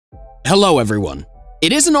Hello everyone.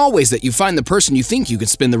 It isn't always that you find the person you think you could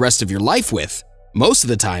spend the rest of your life with. Most of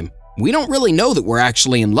the time, we don't really know that we're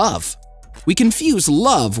actually in love. We confuse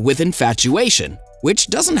love with infatuation, which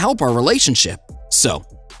doesn't help our relationship. So,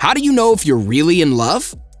 how do you know if you're really in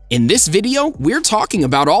love? In this video, we're talking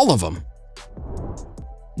about all of them.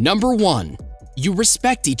 Number 1. You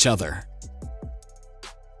respect each other.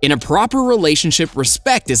 In a proper relationship,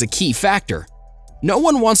 respect is a key factor. No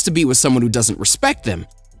one wants to be with someone who doesn't respect them.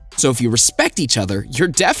 So if you respect each other, you're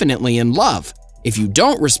definitely in love. If you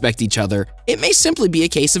don't respect each other, it may simply be a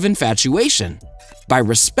case of infatuation. By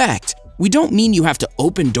respect, we don't mean you have to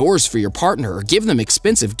open doors for your partner or give them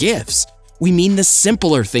expensive gifts. We mean the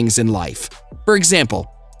simpler things in life. For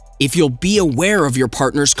example, if you'll be aware of your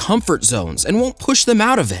partner's comfort zones and won't push them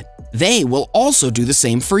out of it, they will also do the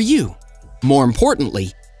same for you. More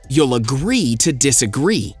importantly, you'll agree to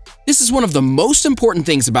disagree. This is one of the most important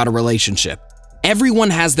things about a relationship. Everyone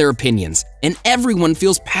has their opinions, and everyone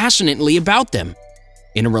feels passionately about them.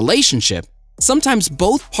 In a relationship, sometimes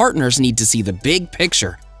both partners need to see the big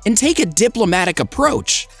picture and take a diplomatic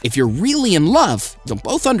approach. If you're really in love, you'll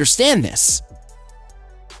both understand this.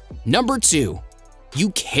 Number 2. You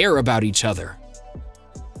care about each other.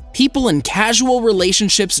 People in casual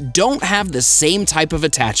relationships don't have the same type of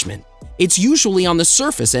attachment. It's usually on the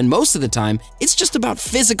surface, and most of the time, it's just about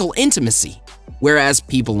physical intimacy. Whereas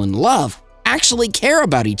people in love actually care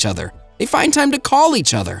about each other. They find time to call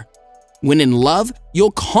each other. When in love,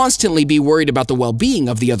 you'll constantly be worried about the well-being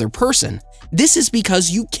of the other person. This is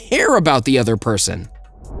because you care about the other person.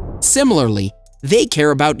 Similarly, they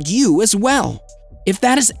care about you as well. If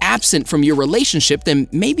that is absent from your relationship, then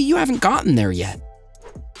maybe you haven't gotten there yet.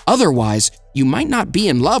 Otherwise, you might not be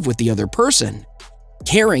in love with the other person.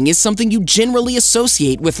 Caring is something you generally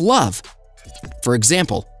associate with love. For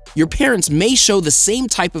example, your parents may show the same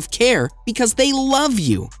type of care because they love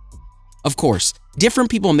you. Of course,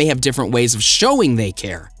 different people may have different ways of showing they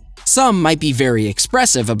care. Some might be very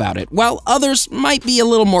expressive about it, while others might be a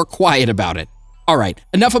little more quiet about it. Alright,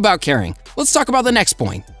 enough about caring. Let's talk about the next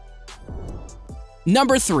point.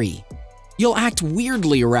 Number 3. You'll act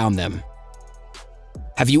weirdly around them.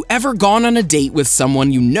 Have you ever gone on a date with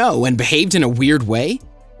someone you know and behaved in a weird way?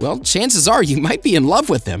 Well, chances are you might be in love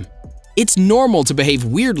with them. It's normal to behave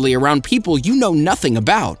weirdly around people you know nothing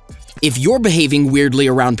about. If you're behaving weirdly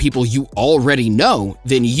around people you already know,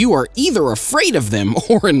 then you are either afraid of them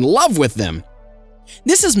or in love with them.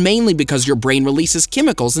 This is mainly because your brain releases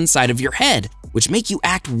chemicals inside of your head, which make you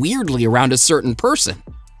act weirdly around a certain person.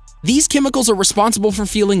 These chemicals are responsible for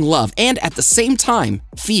feeling love and, at the same time,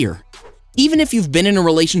 fear. Even if you've been in a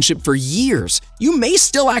relationship for years, you may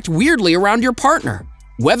still act weirdly around your partner.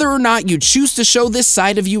 Whether or not you choose to show this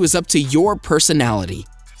side of you is up to your personality.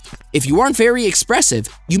 If you aren't very expressive,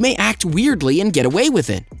 you may act weirdly and get away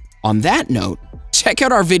with it. On that note, check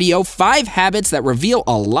out our video 5 habits that reveal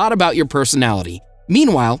a lot about your personality.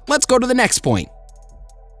 Meanwhile, let's go to the next point.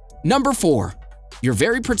 Number 4. You're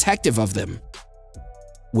very protective of them.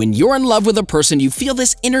 When you're in love with a person, you feel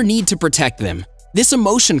this inner need to protect them. This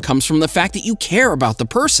emotion comes from the fact that you care about the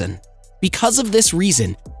person. Because of this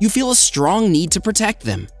reason, you feel a strong need to protect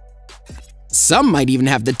them. Some might even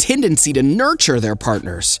have the tendency to nurture their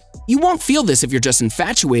partners. You won't feel this if you're just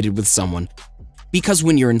infatuated with someone, because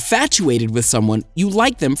when you're infatuated with someone, you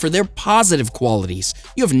like them for their positive qualities.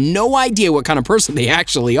 You have no idea what kind of person they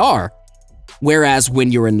actually are. Whereas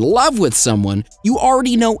when you're in love with someone, you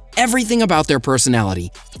already know everything about their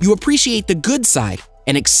personality. You appreciate the good side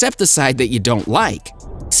and accept the side that you don't like.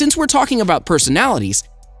 Since we're talking about personalities,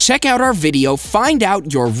 check out our video, Find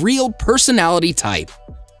Out Your Real Personality Type.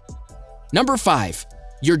 Number 5.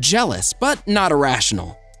 You're jealous, but not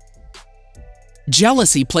irrational.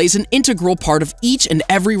 Jealousy plays an integral part of each and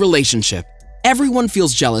every relationship. Everyone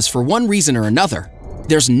feels jealous for one reason or another.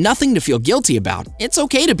 There's nothing to feel guilty about. It's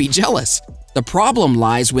okay to be jealous. The problem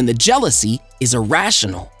lies when the jealousy is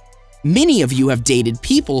irrational. Many of you have dated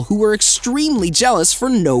people who were extremely jealous for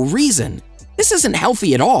no reason. This isn't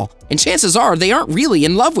healthy at all, and chances are they aren't really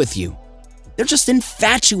in love with you. They're just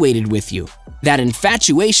infatuated with you. That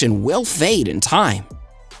infatuation will fade in time.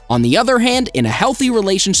 On the other hand, in a healthy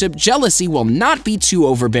relationship, jealousy will not be too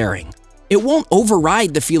overbearing. It won't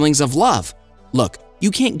override the feelings of love. Look,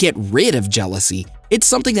 you can't get rid of jealousy. It's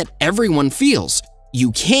something that everyone feels.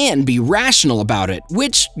 You can be rational about it,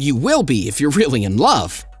 which you will be if you're really in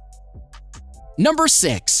love. Number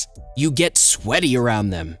 6. You get sweaty around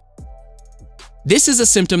them. This is a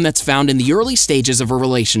symptom that's found in the early stages of a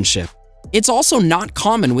relationship. It's also not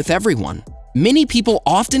common with everyone. Many people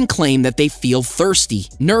often claim that they feel thirsty,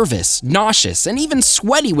 nervous, nauseous, and even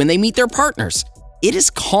sweaty when they meet their partners. It is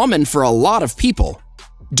common for a lot of people.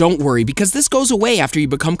 Don't worry, because this goes away after you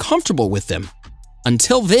become comfortable with them.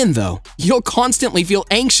 Until then, though, you'll constantly feel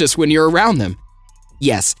anxious when you're around them.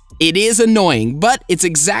 Yes, it is annoying, but it's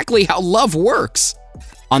exactly how love works.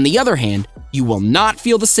 On the other hand, you will not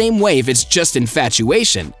feel the same way if it's just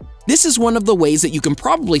infatuation. This is one of the ways that you can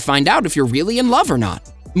probably find out if you're really in love or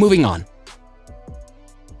not. Moving on.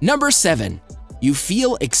 Number 7. You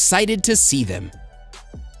feel excited to see them.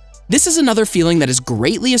 This is another feeling that is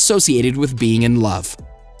greatly associated with being in love.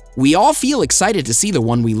 We all feel excited to see the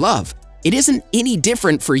one we love. It isn't any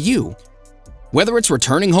different for you. Whether it's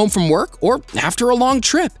returning home from work or after a long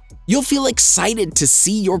trip, you'll feel excited to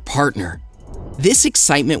see your partner. This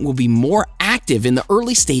excitement will be more active in the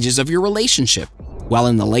early stages of your relationship, while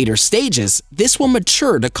in the later stages, this will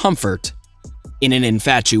mature to comfort. In an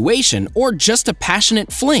infatuation or just a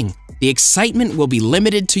passionate fling, the excitement will be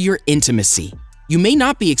limited to your intimacy. You may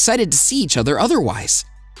not be excited to see each other otherwise.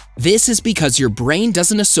 This is because your brain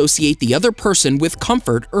doesn't associate the other person with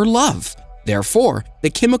comfort or love. Therefore, the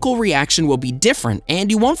chemical reaction will be different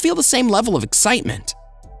and you won't feel the same level of excitement.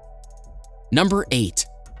 Number 8.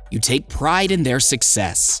 You take pride in their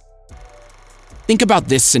success. Think about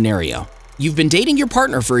this scenario. You've been dating your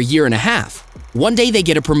partner for a year and a half. One day they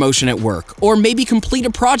get a promotion at work, or maybe complete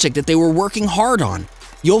a project that they were working hard on.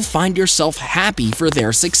 You'll find yourself happy for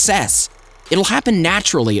their success. It'll happen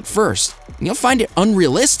naturally at first, and you'll find it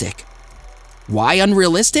unrealistic. Why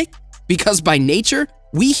unrealistic? Because by nature,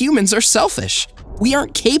 we humans are selfish. We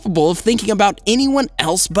aren't capable of thinking about anyone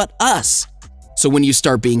else but us. So when you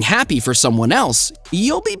start being happy for someone else,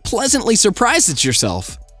 you'll be pleasantly surprised at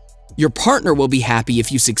yourself. Your partner will be happy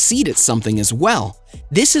if you succeed at something as well.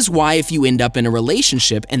 This is why if you end up in a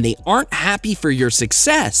relationship and they aren't happy for your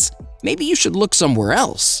success, maybe you should look somewhere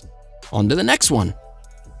else. On to the next one.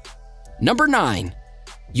 Number 9.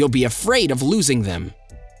 You'll be afraid of losing them.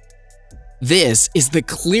 This is the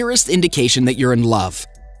clearest indication that you're in love.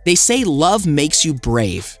 They say love makes you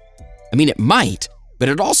brave. I mean, it might, but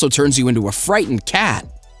it also turns you into a frightened cat.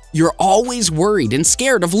 You're always worried and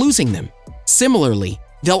scared of losing them. Similarly,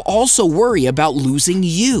 they'll also worry about losing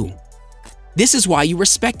you. This is why you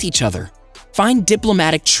respect each other. Find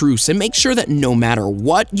diplomatic truce and make sure that no matter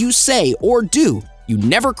what you say or do, you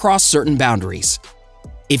never cross certain boundaries.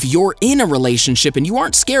 If you're in a relationship and you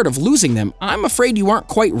aren't scared of losing them, I'm afraid you aren't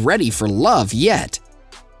quite ready for love yet.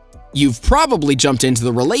 You've probably jumped into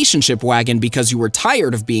the relationship wagon because you were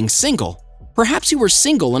tired of being single. Perhaps you were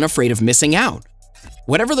single and afraid of missing out.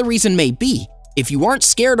 Whatever the reason may be, if you aren't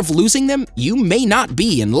scared of losing them, you may not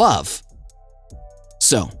be in love.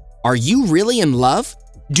 So, are you really in love?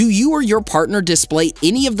 Do you or your partner display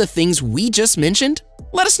any of the things we just mentioned?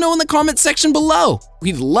 Let us know in the comment section below.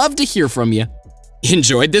 We'd love to hear from you.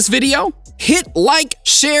 Enjoyed this video? Hit like,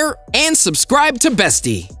 share, and subscribe to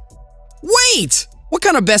Bestie. Wait! What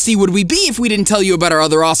kind of bestie would we be if we didn't tell you about our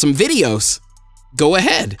other awesome videos? Go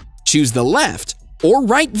ahead, choose the left or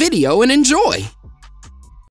right video and enjoy.